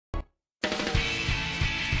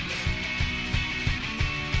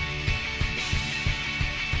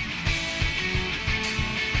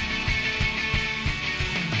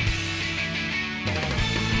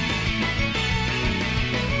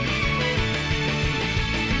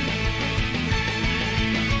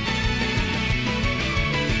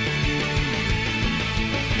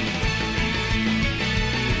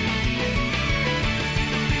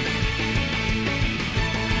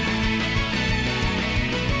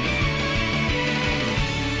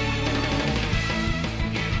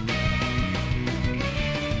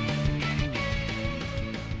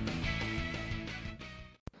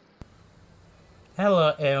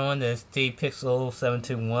Hello everyone, this is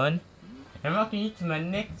T-Pixel721 and welcome you to my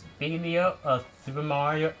next video of Super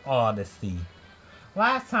Mario Odyssey.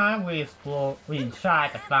 Last time we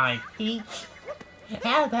tried to find Peach.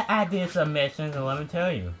 After I did some missions, and let me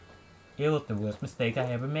tell you, it was the worst mistake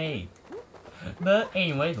I ever made. But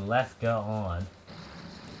anyways, let's go on.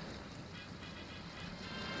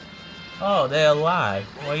 Oh, they're alive.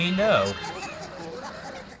 Well, you know.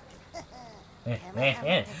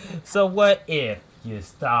 So what if you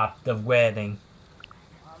stop the wedding?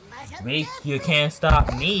 At least you can't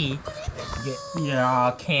stop me.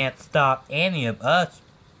 Y'all can't stop any of us,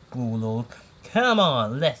 Boodles. Come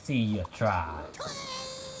on, let's see you try.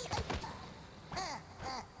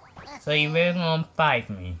 So you really gonna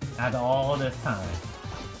fight me after all this time?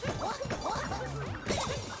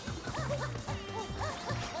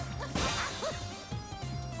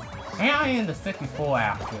 And I'm in the 64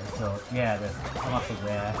 outfit, so yeah, there's lots of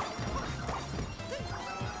that.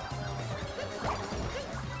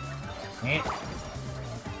 And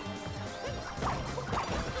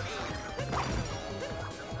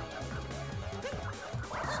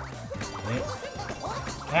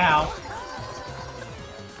ow!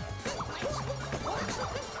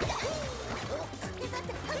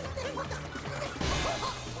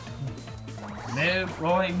 Move,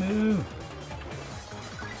 Roy, move!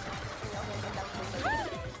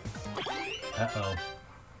 Uh-oh.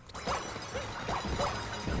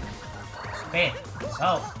 Hey!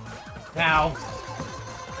 Oh! Ow!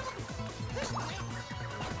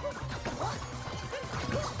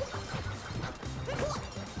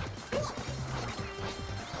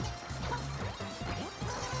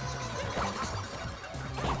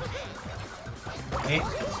 Hey!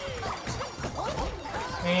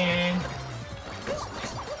 And...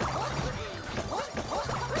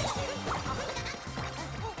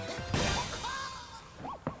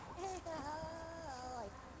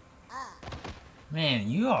 Man,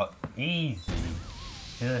 you are easy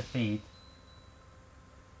to defeat.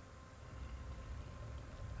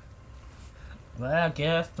 Well, I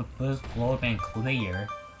guess the first floor been clear.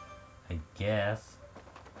 I guess.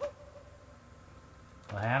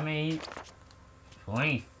 Well, how many?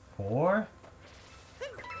 24?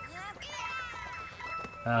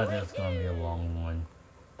 Oh, that's gonna be a long one.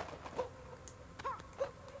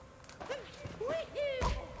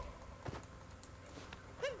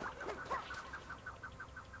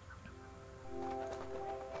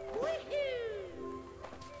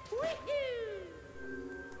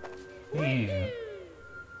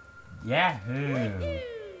 Yahoo!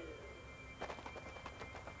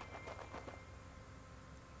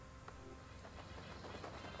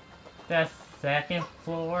 The second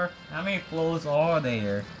floor? How many floors are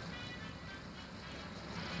there?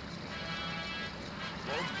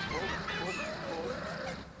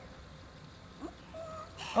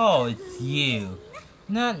 Oh, it's you.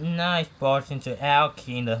 Not nice barging into our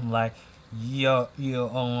kingdom like you're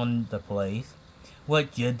on the place.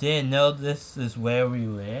 What, you didn't know this is where we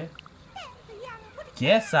live?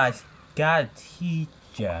 Guess I gotta teach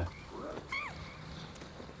ya.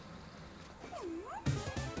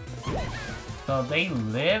 So they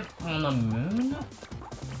live on the moon?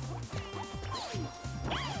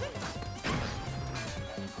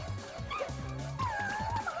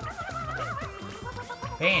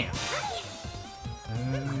 Bam!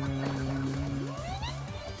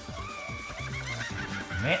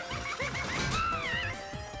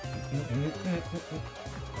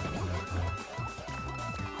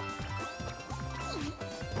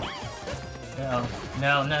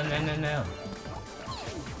 No, no, no, no, no.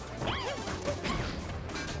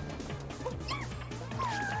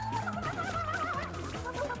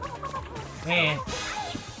 Man.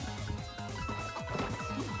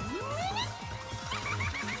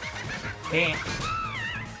 Damn.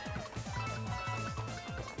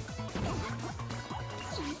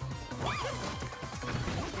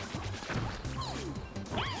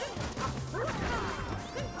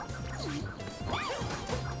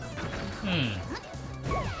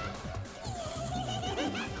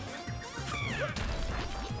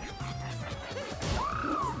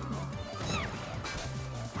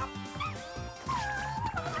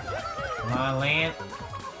 Come on, land.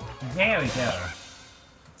 There we go.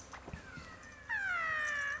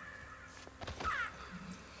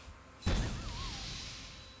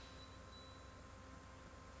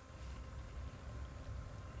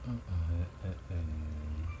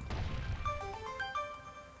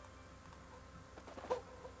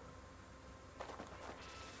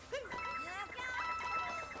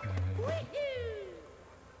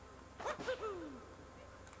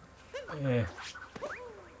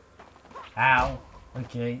 Ow.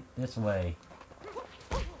 Okay, this way.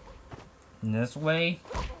 This way.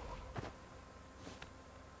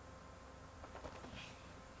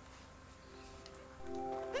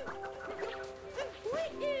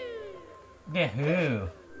 Yahoo!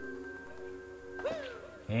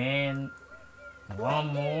 And one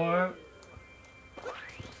more.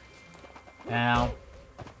 Ow.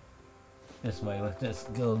 This way, let's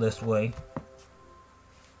just go this way.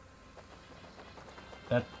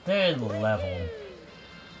 The third level.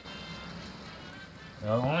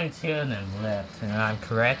 There are only 2 of them left, and I'm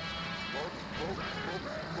correct.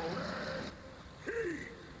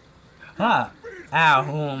 Our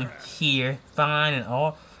home here, fine and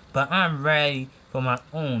all, but I'm ready for my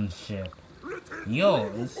own ship.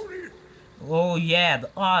 Yours? Oh yeah, the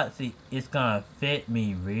Odyssey is gonna fit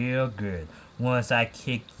me real good once I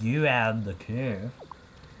kick you out of the curve.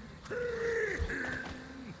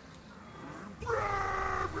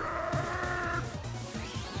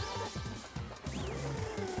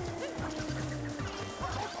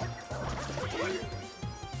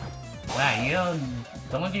 Wow,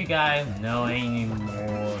 don't you guys know any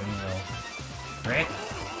more, tricks?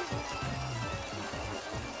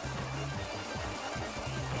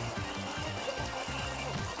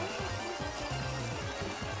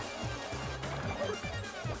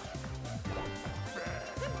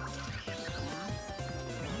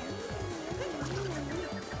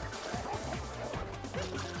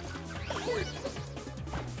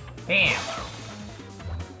 Bam!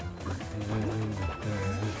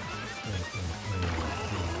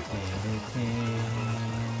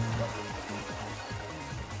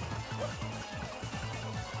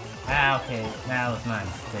 Okay, that was my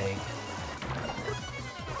mistake.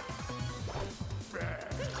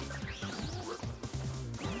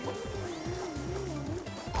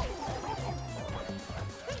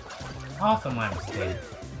 Also my mistake.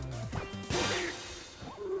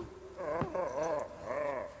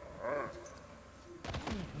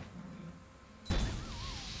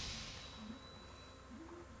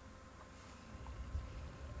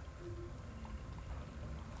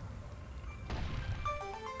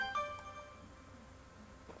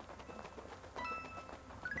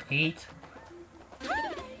 Eat.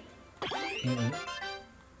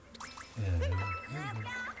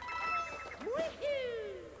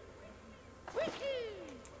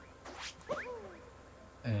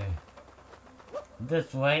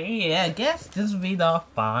 This way, yeah, I guess this will be the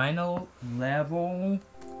final level.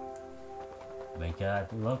 My god,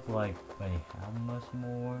 it looks like, wait, how much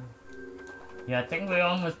more? Yeah, I think we're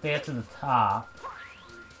almost there to the top.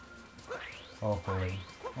 Hopefully.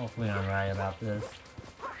 Hopefully I'm right about this.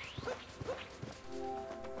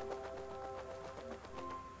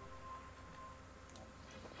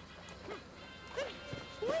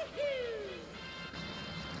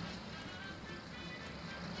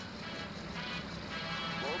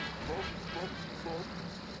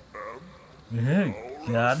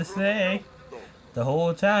 Gotta say, the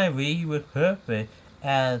whole time we were perfect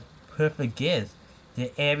as perfect gifts.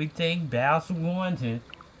 Did everything Bowser wanted.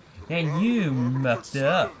 Then you mucked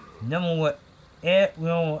up. No one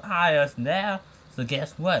will hire us now, so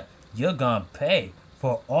guess what? You're gonna pay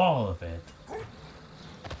for all of it.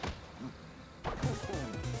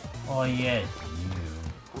 Oh yes, you.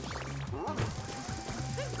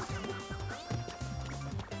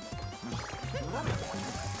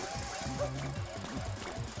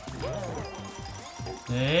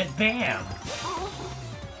 Good, bam!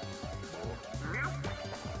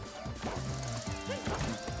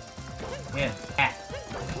 Yeah, bat.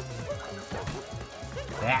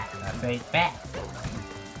 Bat, I say bat.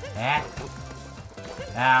 Bat.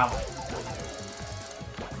 Ow.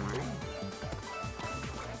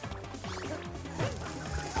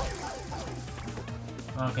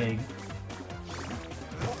 Okay.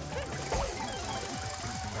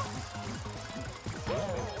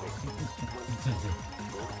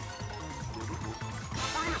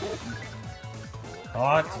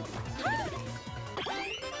 Hot.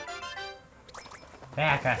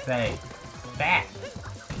 Back, I say. Back.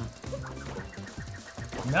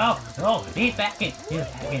 No, no, he's backing. He's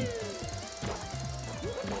backing.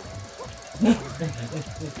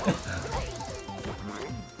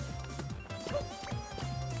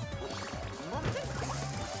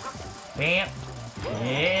 Bam.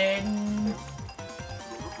 And...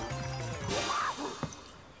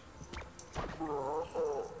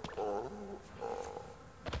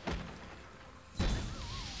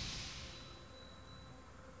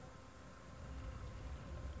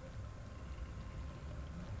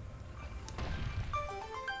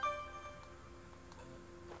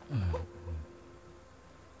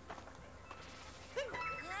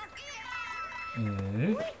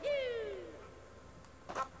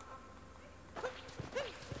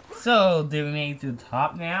 So, do we make it to the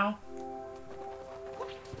top now?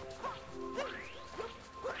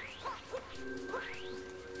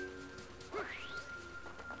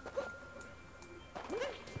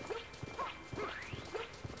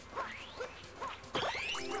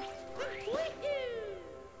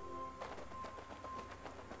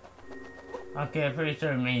 Okay, I'm pretty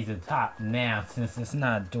sure it made it to the top now since it's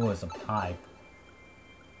not a door, it's a pipe.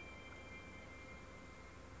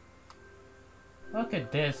 What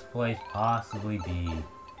could this place possibly be?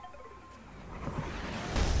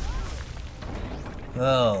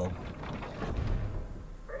 Oh.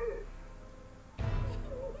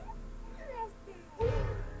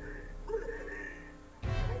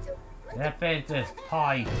 That bitch just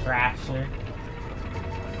party crasher.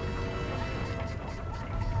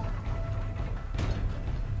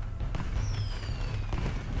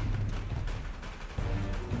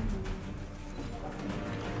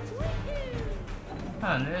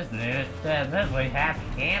 Oh, this news that we have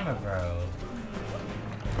camera bro.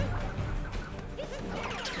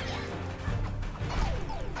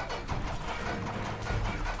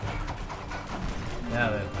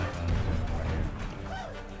 No, that's not gonna do right here.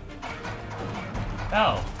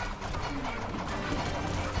 Oh!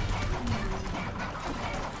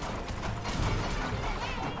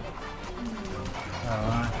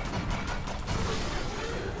 Oh,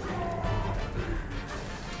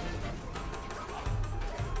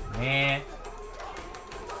 man.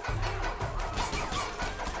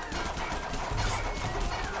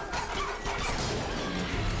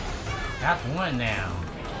 That's one now.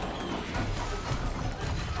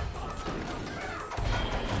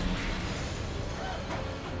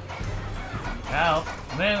 Oh,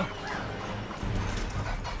 move.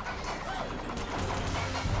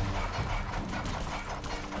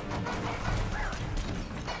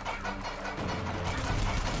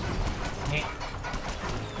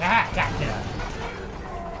 Ah, gotcha.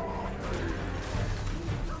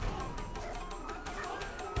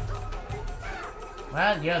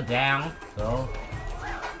 Well, you're down, so.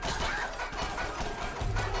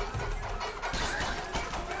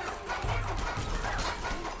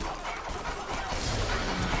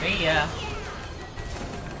 See ya.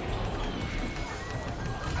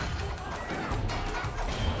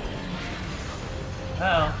 Uh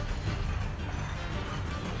oh.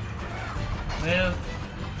 Move.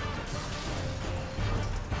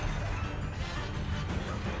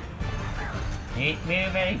 Keep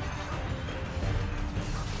moving.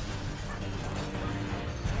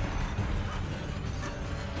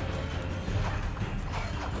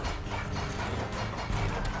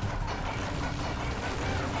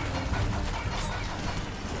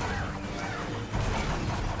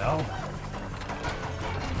 No.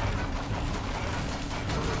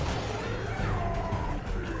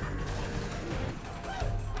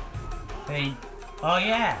 Hey. Oh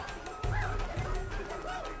yeah.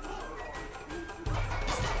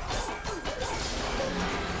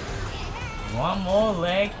 One more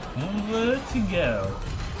leg, one more to go.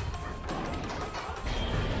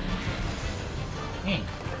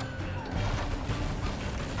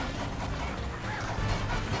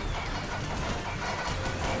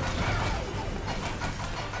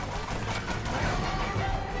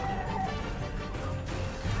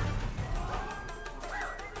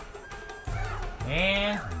 And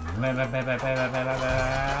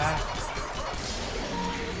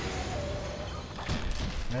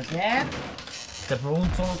with that, the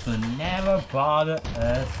Brutals will never bother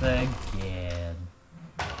us again.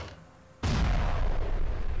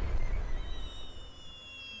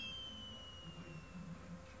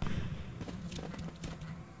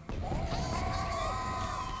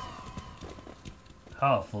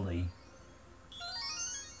 Hopefully.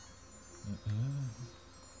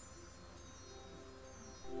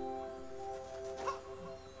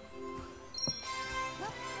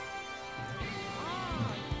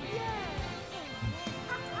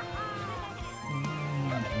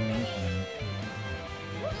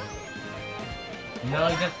 You know,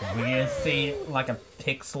 it's just weird seeing like a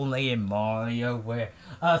pixelated Mario where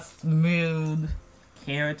a smooth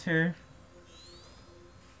character.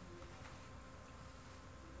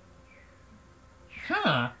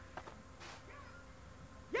 Huh.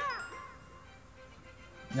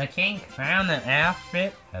 The king crown and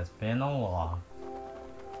outfit has been unlocked.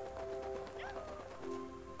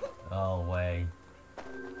 Oh wait.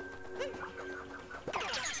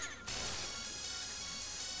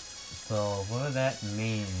 So what does that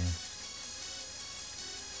mean?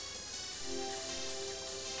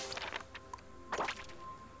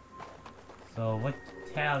 So what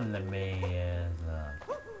you're telling me is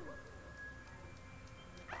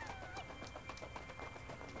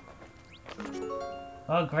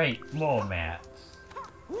Oh great, more maps.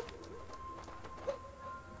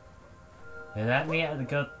 Does that mean I have to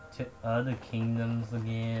go to other kingdoms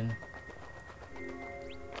again?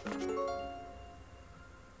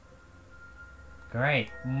 Great,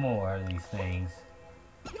 more of these things.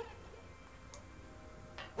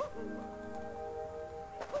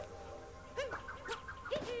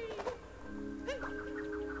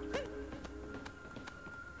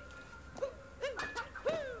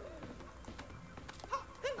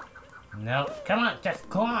 No, come on, just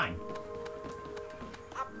climb!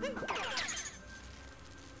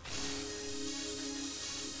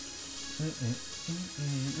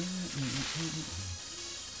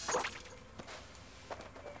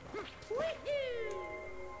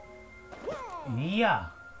 Yeah.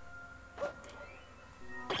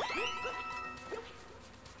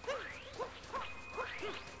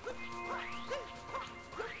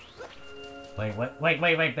 Wait,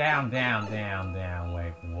 down,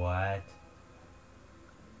 wait, what?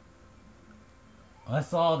 I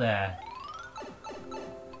saw that.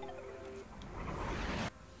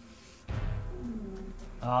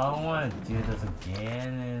 Oh, I don't want to do this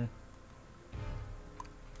again.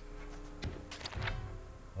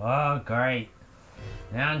 Oh, great.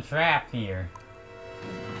 Now I'm trapped here.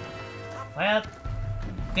 Well,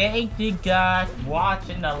 thank you guys for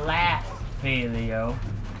watching the last video.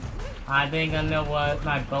 I think I know what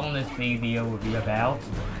my bonus video will be about.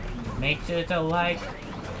 Make sure to like,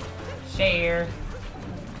 share,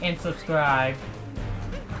 and subscribe.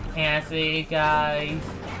 And I'll see you guys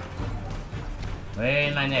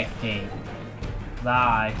in my next game.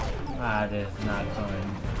 Bye. This is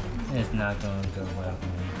not going to go well.